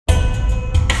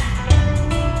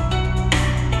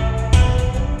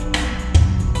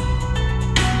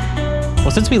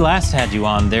Well, since we last had you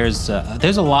on, there's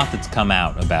a lot that's come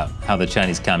out about how the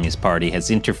Chinese Communist Party has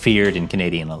interfered in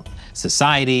Canadian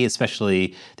society,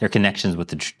 especially their connections with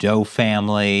the Trudeau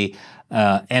family.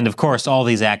 And of course, all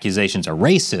these accusations are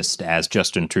racist, as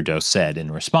Justin Trudeau said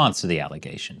in response to the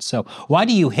allegations. So why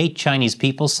do you hate Chinese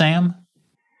people, Sam?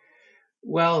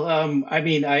 Well,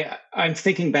 I'm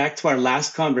thinking back to our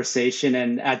last conversation,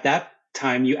 and at that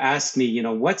time you asked me,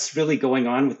 what's really going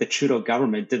on with the Trudeau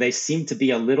government? Do they seem to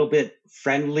be a little bit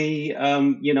friendly,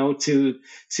 to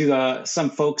some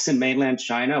folks in mainland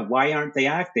China? Why aren't they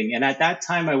acting? And at that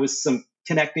time, I was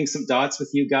connecting some dots with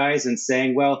you guys and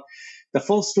saying, well, the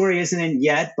full story isn't in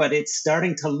yet, but it's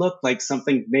starting to look like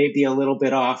something may be a little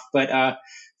bit off. But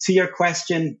to your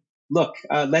question, look,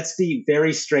 let's be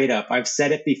very straight up. I've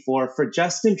said it before. For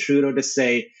Justin Trudeau to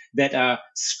say that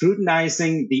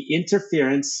scrutinizing the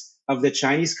interference of the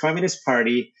Chinese Communist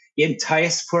Party in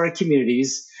diaspora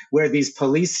communities, where these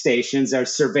police stations are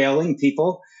surveilling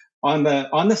people on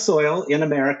the soil in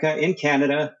America, in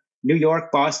Canada, New York,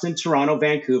 Boston, Toronto,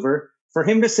 Vancouver, for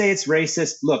him to say it's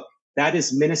racist, look, that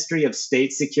is Ministry of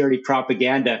State Security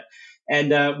propaganda.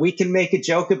 And we can make a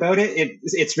joke about it.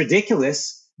 It's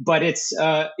ridiculous. But it's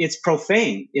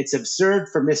profane. It's absurd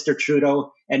for Mr.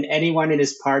 Trudeau and anyone in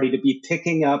his party to be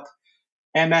picking up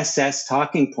MSS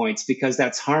talking points, because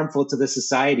that's harmful to the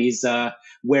societies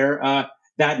where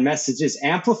that message is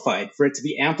amplified. For it to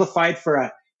be amplified for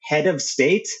a head of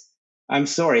state, I'm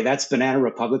sorry, that's Banana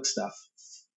Republic stuff.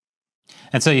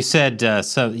 And so you said,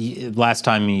 last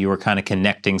time you were kind of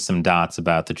connecting some dots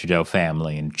about the Trudeau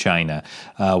family in China.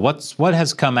 What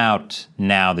has come out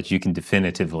now that you can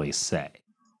definitively say?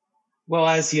 Well,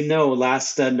 as you know,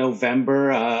 last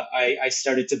November, I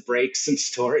started to break some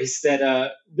stories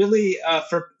that really,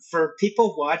 for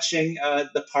people watching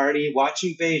the party,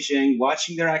 watching Beijing,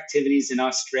 watching their activities in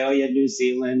Australia, New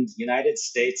Zealand, United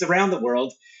States, around the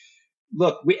world,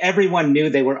 look, everyone knew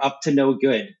they were up to no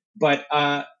good. But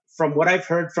from what I've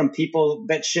heard from people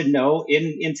that should know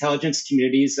in intelligence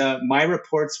communities, my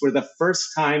reports were the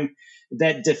first time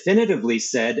that definitively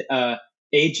said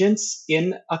agents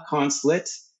in a consulate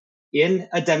in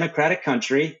a democratic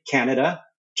country, Canada,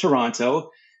 Toronto,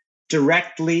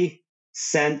 directly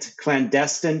sent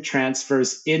clandestine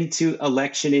transfers into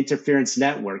election interference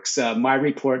networks. My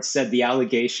report said the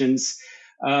allegations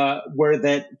were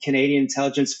that Canadian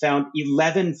intelligence found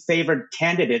 11 favored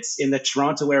candidates in the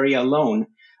Toronto area alone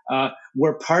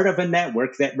were part of a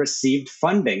network that received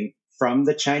funding from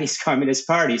the Chinese Communist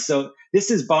Party. So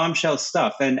this is bombshell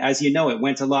stuff. And as you know, it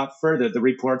went a lot further. The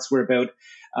reports were about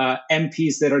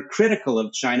MPs that are critical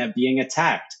of China being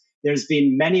attacked. There's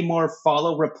been many more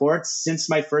follow reports since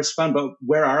my first one, but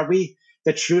where are we?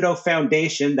 The Trudeau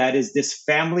Foundation, that is this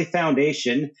family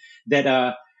foundation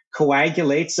that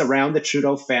coagulates around the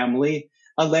Trudeau family,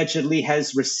 allegedly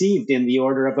has received in the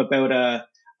order of about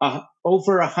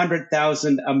over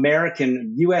 100,000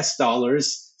 American US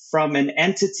dollars from an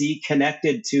entity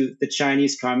connected to the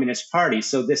Chinese Communist Party.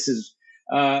 So this is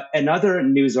another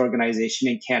news organization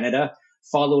in Canada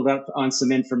followed up on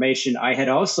some information I had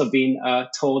also been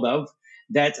told of,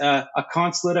 that a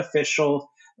consulate official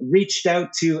reached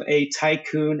out to a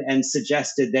tycoon and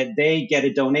suggested that they get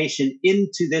a donation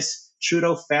into this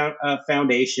Trudeau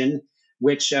Foundation,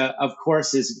 which of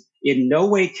course is in no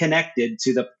way connected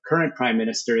to the current prime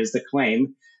minister, is the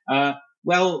claim. That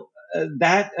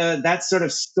sort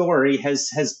of story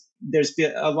there's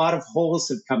been a lot of holes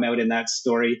have come out in that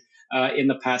story in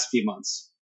the past few months.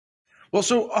 Well,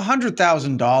 so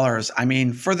 $100,000, I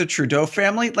mean, for the Trudeau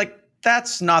family, like,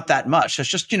 that's not that much. That's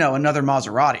just, another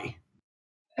Maserati.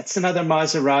 It's another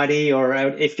Maserati, or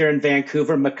if you're in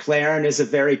Vancouver, McLaren is a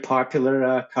very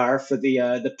popular car for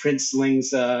the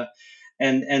princelings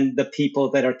and the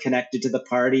people that are connected to the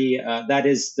party. That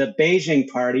is the Beijing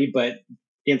party, but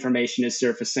information is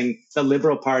surfacing the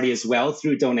Liberal Party as well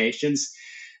through donations.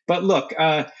 But look,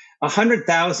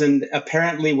 100,000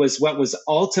 apparently was what was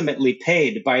ultimately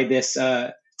paid by this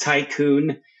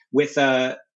tycoon with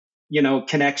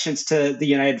connections to the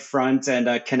United Front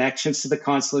and connections to the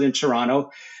consulate in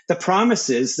Toronto. The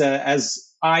promises, as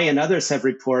I and others have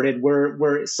reported,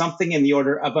 were something in the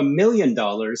order of $1 million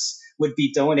would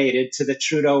be donated to the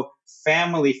Trudeau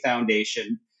Family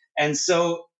Foundation. And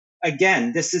so,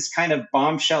 again, this is kind of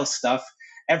bombshell stuff.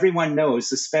 Everyone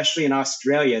knows, especially in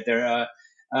Australia, there are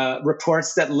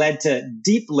reports that led to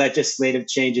deep legislative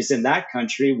changes in that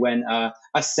country when a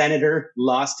senator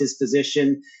lost his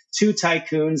position. Two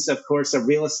tycoons, of course, a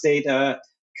real estate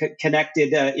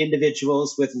connected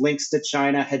individuals with links to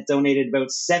China had donated about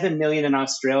 $7 million in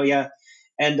Australia.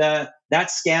 And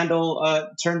that scandal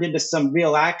turned into some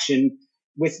real action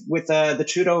with the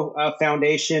Trudeau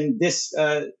Foundation, this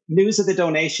news of the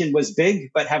donation was big,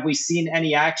 but have we seen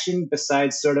any action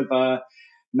besides sort of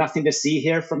nothing to see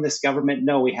here from this government?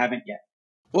 No, we haven't yet.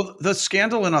 Well, the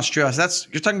scandal in Australia,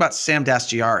 you're talking about Sam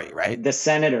Dastyari, right? The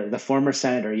senator, the former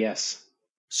senator, yes.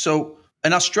 So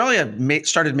in Australia,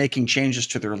 started making changes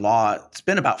to their law. It's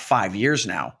been about 5 years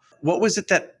now. What was it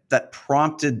that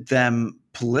prompted them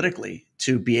politically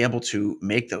to be able to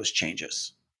make those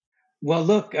changes? Well,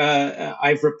 look,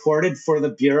 I've reported for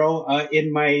the Bureau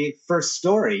in my first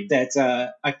story that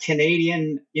a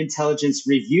Canadian intelligence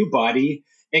review body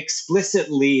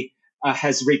explicitly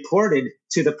has reported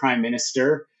to the Prime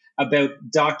Minister about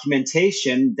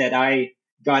documentation that I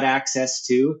got access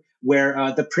to, where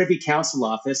the Privy Council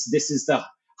office, this is the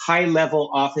high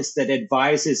level office that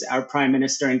advises our Prime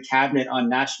Minister and Cabinet on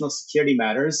national security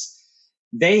matters,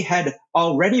 they had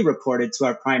already reported to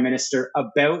our Prime Minister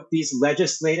about these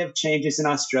legislative changes in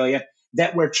Australia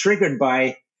that were triggered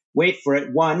by, wait for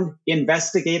it, one,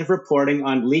 investigative reporting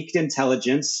on leaked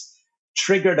intelligence,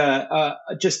 triggered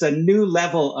just a new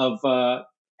level of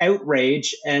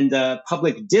outrage and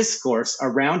public discourse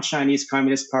around Chinese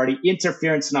Communist Party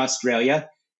interference in Australia.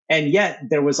 And yet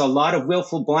there was a lot of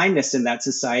willful blindness in that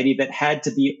society that had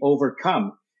to be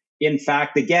overcome. In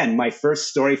fact, again, my first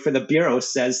story for the Bureau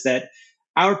says that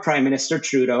our Prime Minister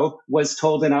Trudeau was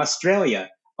told in Australia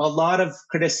a lot of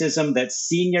criticism that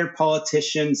senior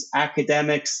politicians,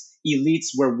 academics, elites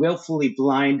were willfully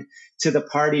blind to the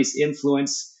party's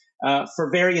influence for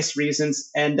various reasons.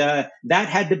 And that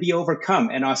had to be overcome.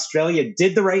 And Australia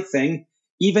did the right thing,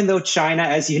 even though China,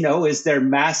 as you know, is their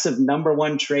massive number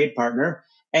one trade partner.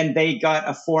 And they got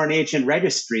a foreign agent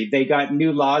registry. They got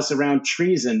new laws around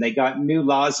treason. They got new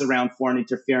laws around foreign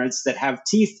interference that have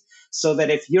teeth, so that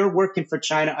if you're working for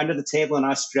China under the table in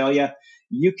Australia,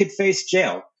 you could face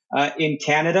jail. In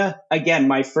Canada, again,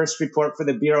 my first report for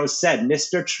the Bureau said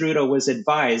Mr. Trudeau was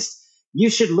advised, you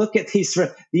should look at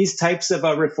these types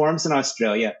of reforms in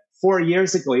Australia. 4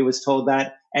 years ago, he was told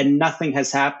that, and nothing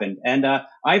has happened. And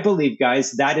I believe,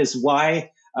 guys, that is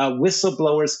why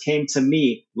whistleblowers came to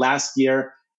me last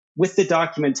year with the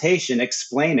documentation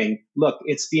explaining, look,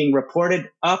 it's being reported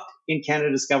up in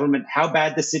Canada's government how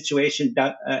bad the situation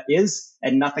is,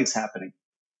 and nothing's happening.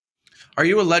 Are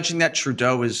you alleging that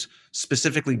Trudeau is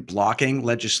specifically blocking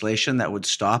legislation that would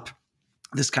stop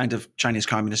this kind of Chinese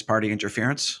Communist Party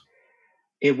interference?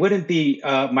 It wouldn't be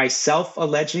myself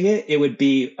alleging it. It would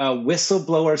be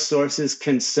whistleblower sources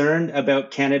concerned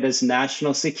about Canada's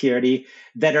national security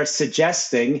that are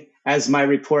suggesting, as my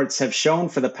reports have shown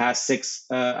for the past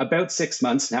about 6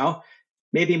 months now,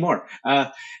 maybe more,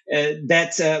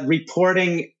 that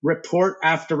report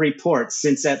after report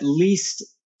since at least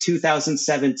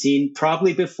 2017,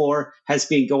 probably before, has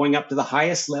been going up to the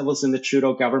highest levels in the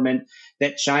Trudeau government,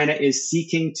 that China is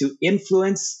seeking to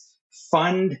influence,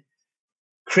 fund,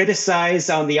 criticize,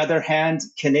 on the other hand,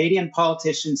 Canadian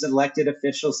politicians and elected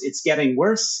officials. It's getting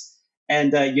worse,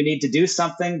 and you need to do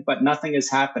something, but nothing is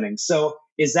happening. So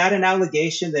is that an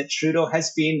allegation that Trudeau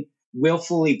has been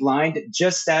willfully blind,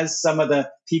 just as some of the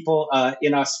people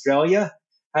in Australia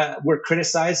were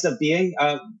criticized of being?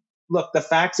 Look, the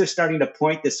facts are starting to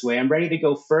point this way. I'm ready to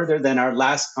go further than our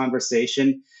last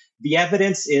conversation. The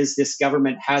evidence is this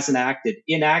government hasn't acted.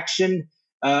 Inaction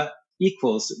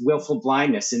equals willful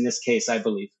blindness in this case, I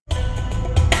believe.